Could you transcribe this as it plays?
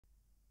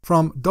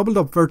From doubled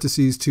up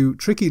vertices to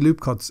tricky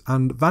loop cuts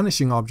and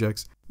vanishing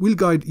objects, we'll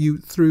guide you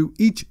through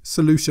each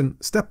solution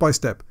step by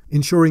step,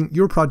 ensuring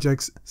your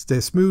projects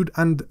stay smooth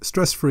and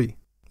stress-free.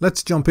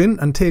 Let's jump in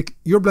and take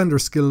your Blender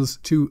skills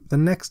to the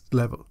next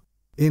level.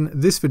 In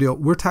this video,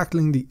 we're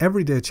tackling the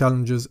everyday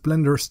challenges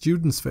Blender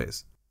students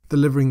face,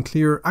 delivering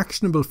clear,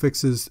 actionable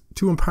fixes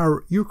to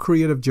empower your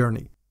creative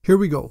journey. Here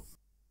we go.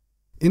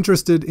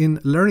 Interested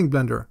in learning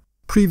Blender?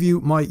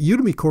 Preview my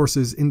Udemy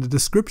courses in the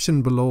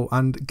description below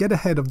and get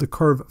ahead of the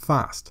curve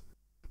fast.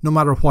 No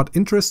matter what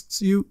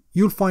interests you,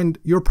 you'll find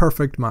your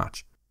perfect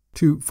match.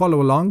 To follow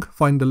along,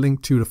 find the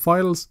link to the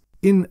files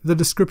in the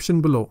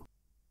description below.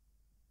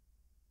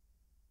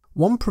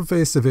 One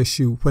pervasive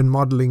issue when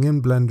modeling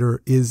in Blender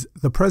is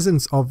the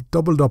presence of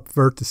doubled up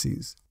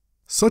vertices.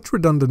 Such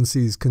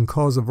redundancies can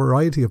cause a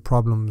variety of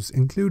problems,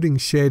 including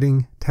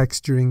shading,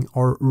 texturing,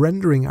 or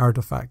rendering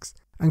artifacts,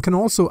 and can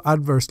also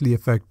adversely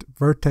affect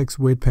vertex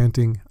weight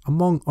painting,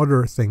 among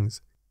other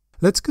things.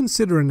 Let's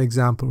consider an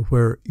example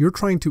where you're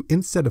trying to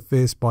inset a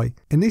face by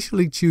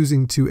initially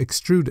choosing to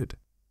extrude it.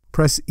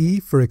 Press E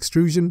for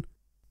extrusion.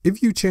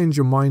 If you change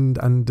your mind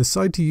and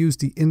decide to use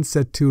the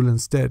inset tool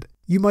instead,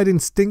 you might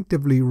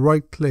instinctively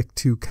right-click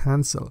to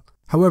cancel.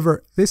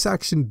 However, this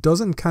action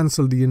doesn't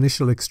cancel the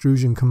initial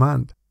extrusion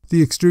command.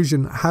 The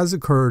extrusion has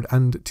occurred,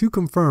 and to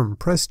confirm,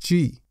 press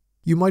G.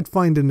 You might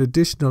find an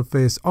additional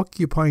face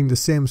occupying the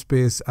same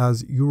space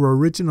as your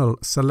original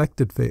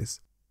selected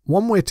face.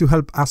 One way to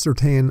help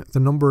ascertain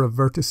the number of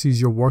vertices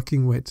you're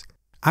working with,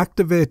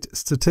 activate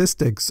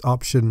Statistics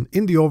option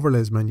in the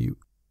Overlays menu.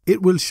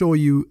 It will show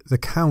you the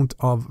count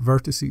of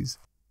vertices.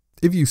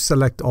 If you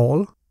select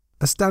all,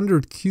 a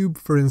standard cube,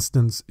 for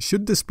instance,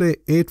 should display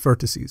 8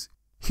 vertices.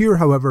 Here,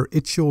 however,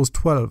 it shows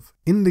 12,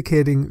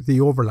 indicating the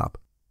overlap.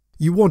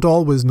 You won't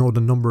always know the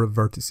number of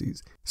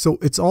vertices, so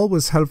it's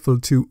always helpful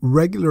to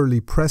regularly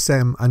press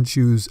M and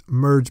choose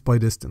Merge by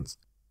Distance.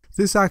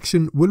 This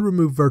action will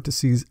remove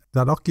vertices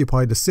that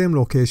occupy the same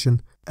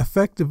location,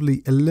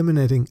 effectively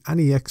eliminating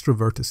any extra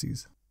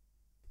vertices.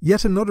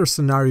 Yet another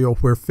scenario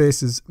where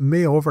faces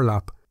may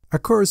overlap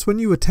occurs when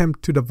you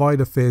attempt to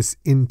divide a face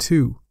in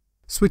two.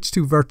 Switch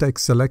to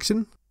Vertex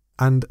Selection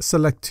and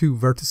select 2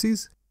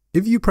 vertices.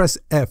 If you press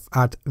F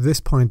at this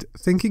point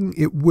thinking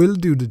it will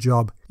do the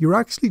job, you're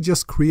actually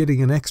just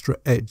creating an extra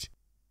edge.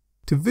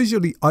 To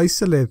visually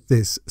isolate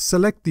this,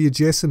 select the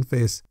adjacent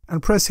face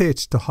and press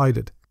H to hide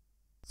it.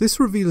 This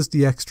reveals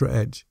the extra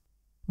edge.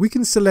 We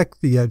can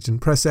select the edge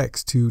and press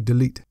X to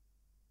delete.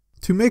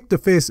 To make the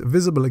face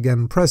visible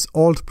again, press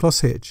Alt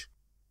plus H.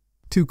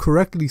 To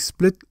correctly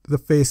split the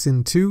face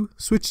in two,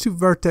 switch to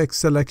Vertex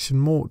Selection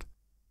mode.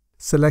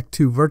 Select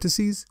 2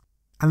 vertices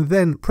and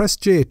then press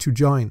J to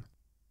join.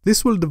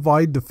 This will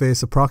divide the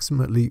face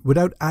approximately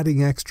without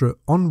adding extra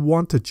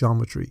unwanted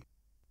geometry.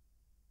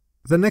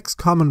 The next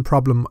common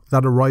problem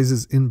that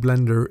arises in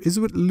Blender is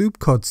with loop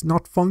cuts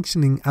not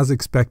functioning as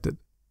expected.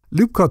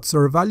 Loop cuts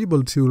are a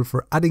valuable tool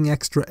for adding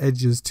extra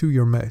edges to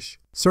your mesh,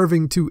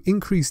 serving to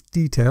increase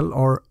detail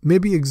or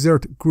maybe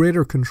exert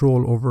greater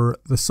control over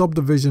the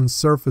subdivision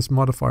surface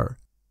modifier.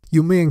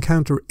 You may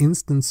encounter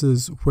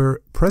instances where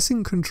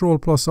pressing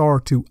Ctrl plus R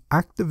to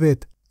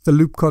activate the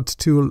loop cut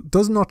tool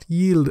does not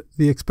yield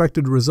the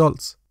expected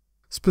results.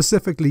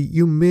 Specifically,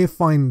 you may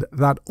find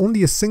that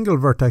only a single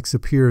vertex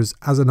appears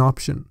as an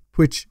option,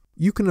 which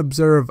you can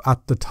observe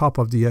at the top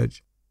of the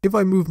edge. If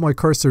I move my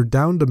cursor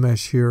down the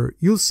mesh here,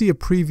 you'll see a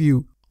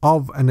preview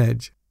of an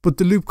edge, but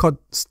the loop cut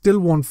still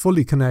won't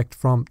fully connect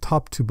from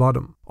top to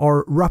bottom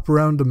or wrap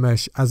around the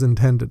mesh as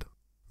intended.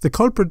 The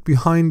culprit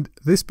behind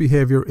this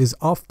behavior is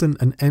often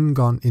an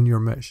n-gon in your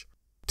mesh.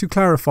 To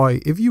clarify,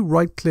 if you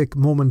right-click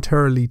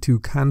momentarily to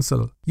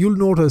cancel, you'll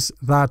notice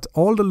that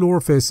all the lower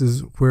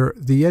faces where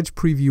the edge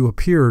preview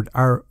appeared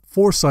are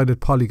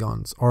 4-sided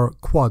polygons or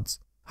quads.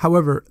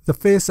 However, the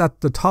face at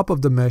the top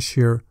of the mesh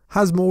here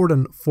has more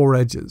than 4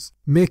 edges,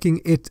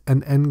 making it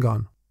an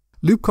n-gon.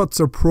 Loop cuts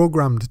are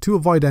programmed to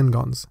avoid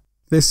n-gons.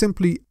 They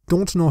simply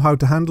don't know how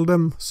to handle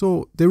them,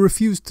 so they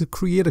refuse to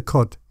create a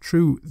cut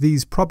through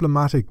these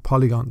problematic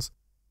polygons.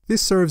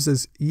 This serves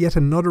as yet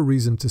another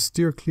reason to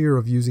steer clear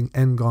of using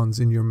n-gons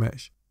in your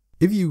mesh.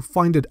 If you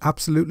find it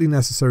absolutely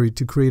necessary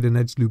to create an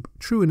edge loop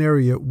through an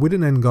area with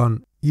an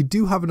n-gon, you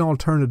do have an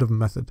alternative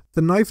method.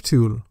 The knife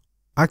tool.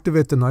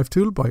 Activate the knife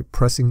tool by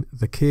pressing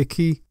the K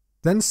key,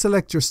 then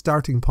select your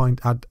starting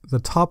point at the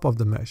top of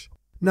the mesh.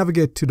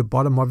 Navigate to the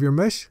bottom of your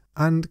mesh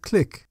and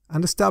click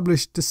and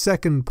establish the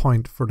second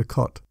point for the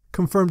cut.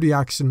 Confirm the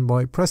action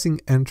by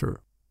pressing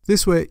Enter.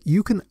 This way,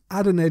 you can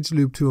add an edge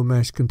loop to a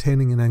mesh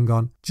containing an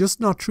n-gon, just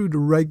not through the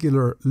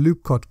regular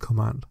loop cut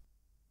command.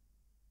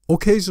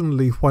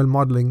 Occasionally, while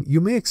modeling,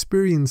 you may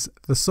experience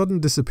the sudden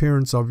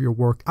disappearance of your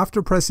work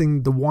after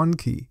pressing the 1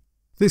 key.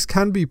 This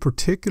can be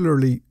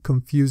particularly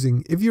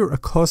confusing if you're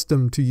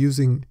accustomed to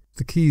using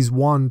the keys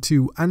 1,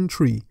 2, and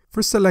 3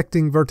 for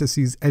selecting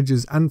vertices,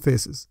 edges, and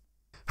faces.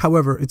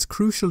 However, it's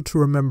crucial to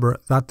remember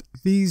that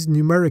these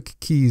numeric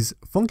keys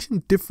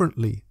function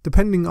differently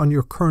depending on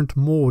your current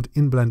mode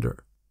in Blender.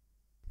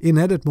 In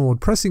edit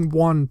mode, pressing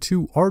 1,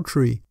 2, or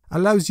 3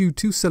 allows you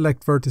to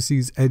select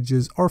vertices,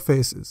 edges, or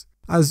faces,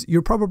 as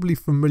you're probably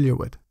familiar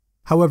with.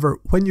 However,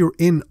 when you're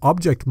in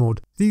object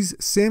mode, these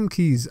same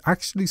keys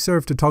actually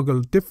serve to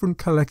toggle different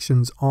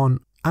collections on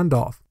and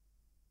off.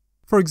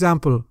 For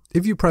example,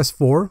 if you press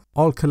 4,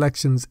 all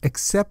collections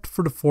except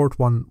for the fourth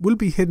one will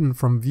be hidden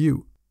from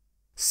view.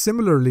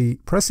 Similarly,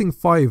 pressing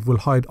 5 will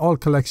hide all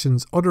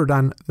collections other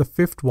than the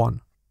fifth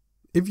one.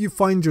 If you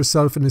find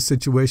yourself in a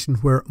situation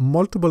where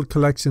multiple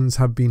collections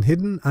have been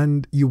hidden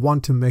and you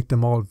want to make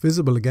them all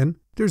visible again,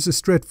 there's a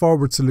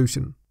straightforward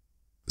solution.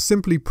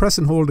 Simply press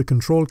and hold the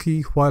Control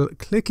key while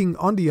clicking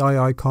on the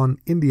eye icon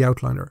in the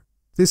outliner.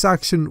 This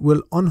action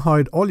will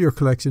unhide all your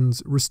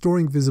collections,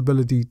 restoring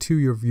visibility to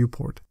your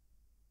viewport.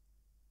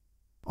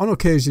 On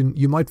occasion,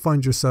 you might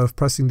find yourself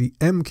pressing the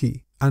M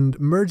key and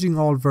merging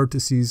all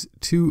vertices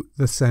to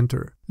the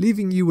center,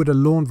 leaving you with a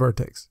lone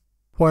vertex.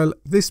 While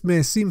this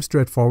may seem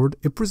straightforward,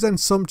 it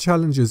presents some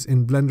challenges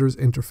in Blender's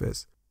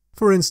interface.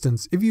 For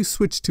instance, if you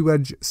switch to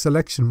Edge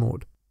Selection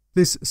mode,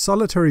 this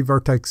solitary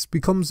vertex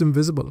becomes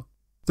invisible.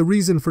 The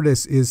reason for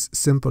this is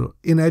simple.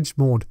 In Edge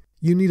mode,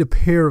 you need a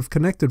pair of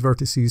connected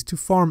vertices to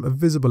form a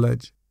visible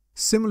edge.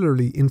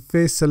 Similarly, in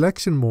Face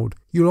Selection mode,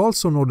 you'll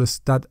also notice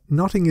that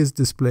nothing is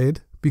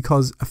displayed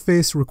because a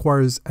face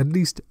requires at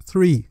least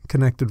 3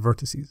 connected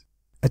vertices.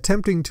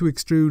 Attempting to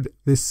extrude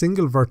this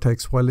single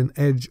vertex while in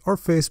Edge or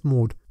Face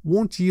mode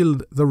won't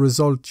yield the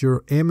result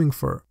you're aiming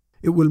for.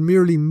 It will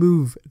merely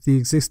move the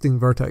existing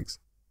vertex.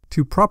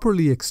 To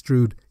properly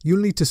extrude,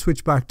 you'll need to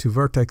switch back to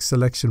Vertex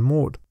Selection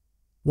mode.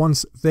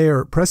 Once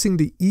there, pressing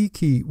the E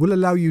key will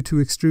allow you to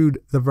extrude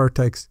the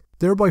vertex,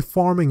 thereby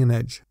forming an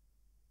edge.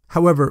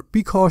 However,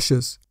 be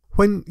cautious.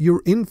 When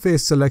you're in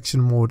Face Selection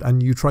mode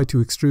and you try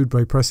to extrude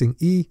by pressing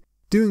E,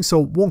 doing so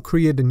won't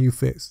create a new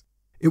face.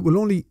 It will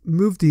only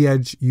move the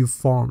edge you've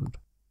formed.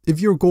 If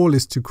your goal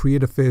is to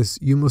create a face,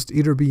 you must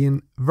either be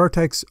in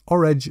Vertex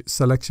or Edge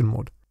Selection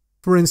mode.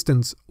 For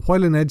instance,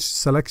 while in Edge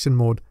Selection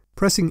mode,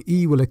 pressing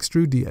E will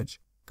extrude the edge,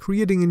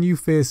 creating a new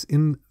face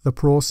in the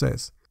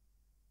process.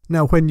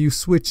 Now, when you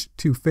switch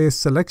to Face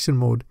Selection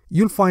mode,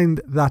 you'll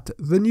find that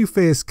the new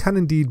face can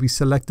indeed be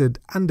selected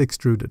and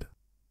extruded.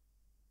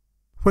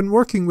 When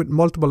working with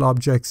multiple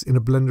objects in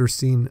a Blender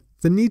scene,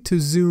 the need to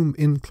zoom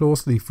in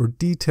closely for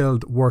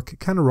detailed work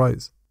can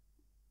arise.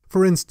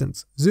 For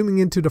instance, zooming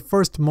into the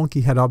first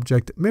monkey head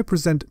object may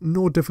present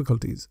no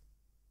difficulties.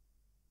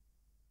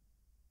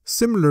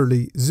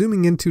 Similarly,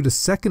 zooming into the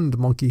second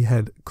monkey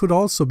head could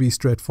also be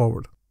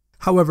straightforward.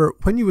 However,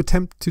 when you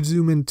attempt to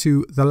zoom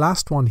into the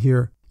last one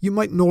here, you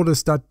might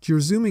notice that your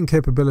zooming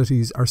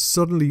capabilities are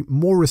suddenly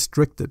more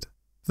restricted.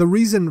 The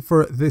reason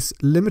for this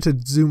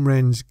limited zoom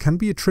range can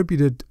be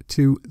attributed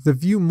to the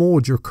view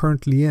mode you're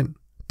currently in,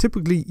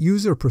 typically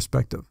user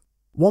perspective.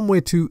 One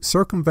way to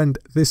circumvent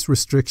this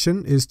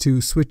restriction is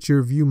to switch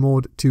your view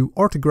mode to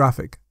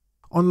orthographic.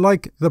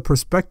 Unlike the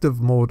perspective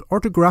mode,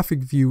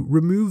 orthographic view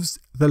removes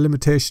the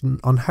limitation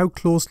on how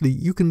closely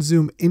you can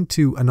zoom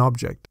into an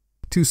object.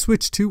 To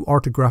switch to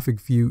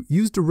orthographic view,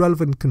 use the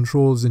relevant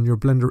controls in your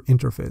Blender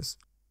interface.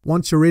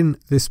 Once you're in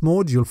this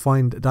mode, you'll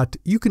find that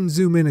you can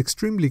zoom in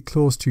extremely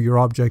close to your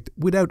object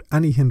without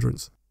any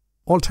hindrance.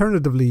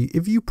 Alternatively,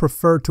 if you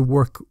prefer to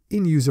work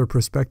in user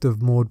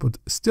perspective mode but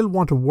still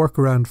want a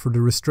workaround for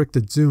the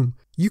restricted zoom,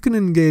 you can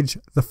engage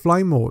the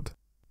fly mode.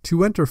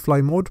 To enter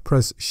fly mode,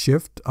 press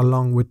Shift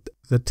along with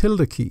the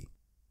tilde key.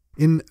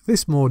 In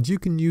this mode, you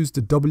can use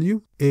the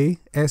W, A,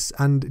 S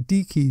and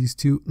D keys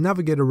to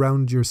navigate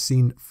around your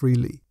scene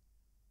freely.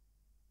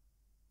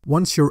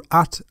 Once you're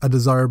at a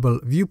desirable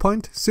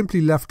viewpoint,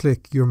 simply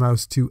left-click your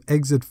mouse to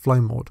exit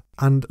fly mode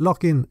and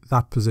lock in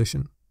that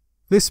position.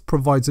 This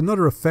provides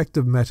another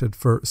effective method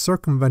for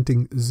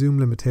circumventing zoom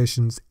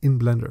limitations in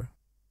Blender.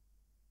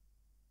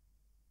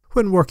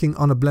 When working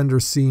on a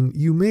Blender scene,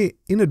 you may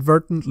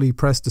inadvertently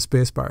press the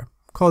spacebar,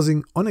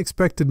 causing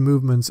unexpected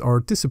movements or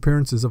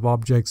disappearances of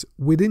objects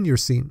within your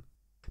scene.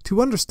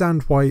 To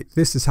understand why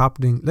this is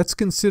happening, let's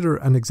consider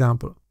an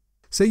example.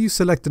 Say you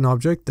select an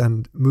object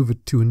and move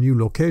it to a new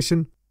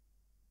location,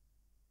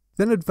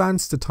 then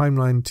advance the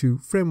timeline to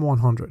frame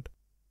 100.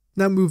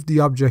 Now move the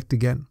object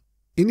again.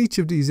 In each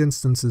of these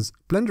instances,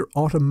 Blender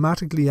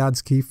automatically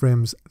adds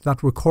keyframes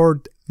that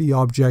record the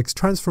object's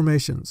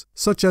transformations,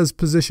 such as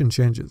position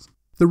changes.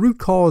 The root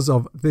cause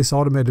of this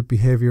automated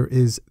behavior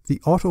is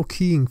the auto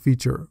keying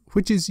feature,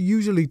 which is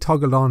usually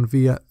toggled on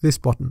via this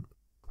button.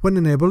 When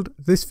enabled,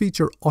 this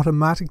feature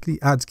automatically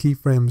adds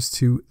keyframes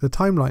to the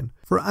timeline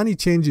for any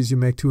changes you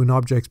make to an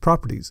object's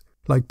properties,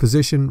 like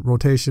position,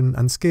 rotation,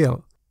 and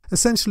scale.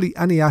 Essentially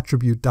any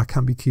attribute that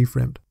can be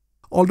keyframed.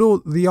 Although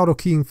the auto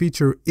keying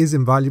feature is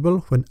invaluable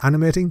when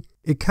animating,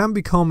 it can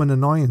become an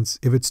annoyance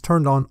if it's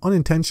turned on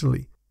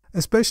unintentionally,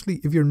 especially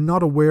if you're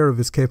not aware of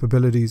its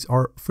capabilities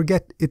or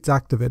forget it's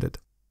activated.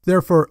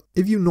 Therefore,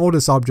 if you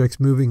notice objects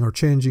moving or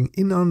changing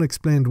in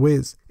unexplained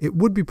ways, it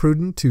would be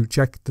prudent to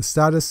check the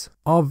status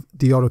of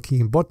the auto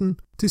keying button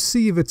to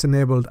see if it's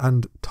enabled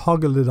and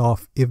toggle it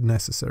off if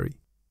necessary.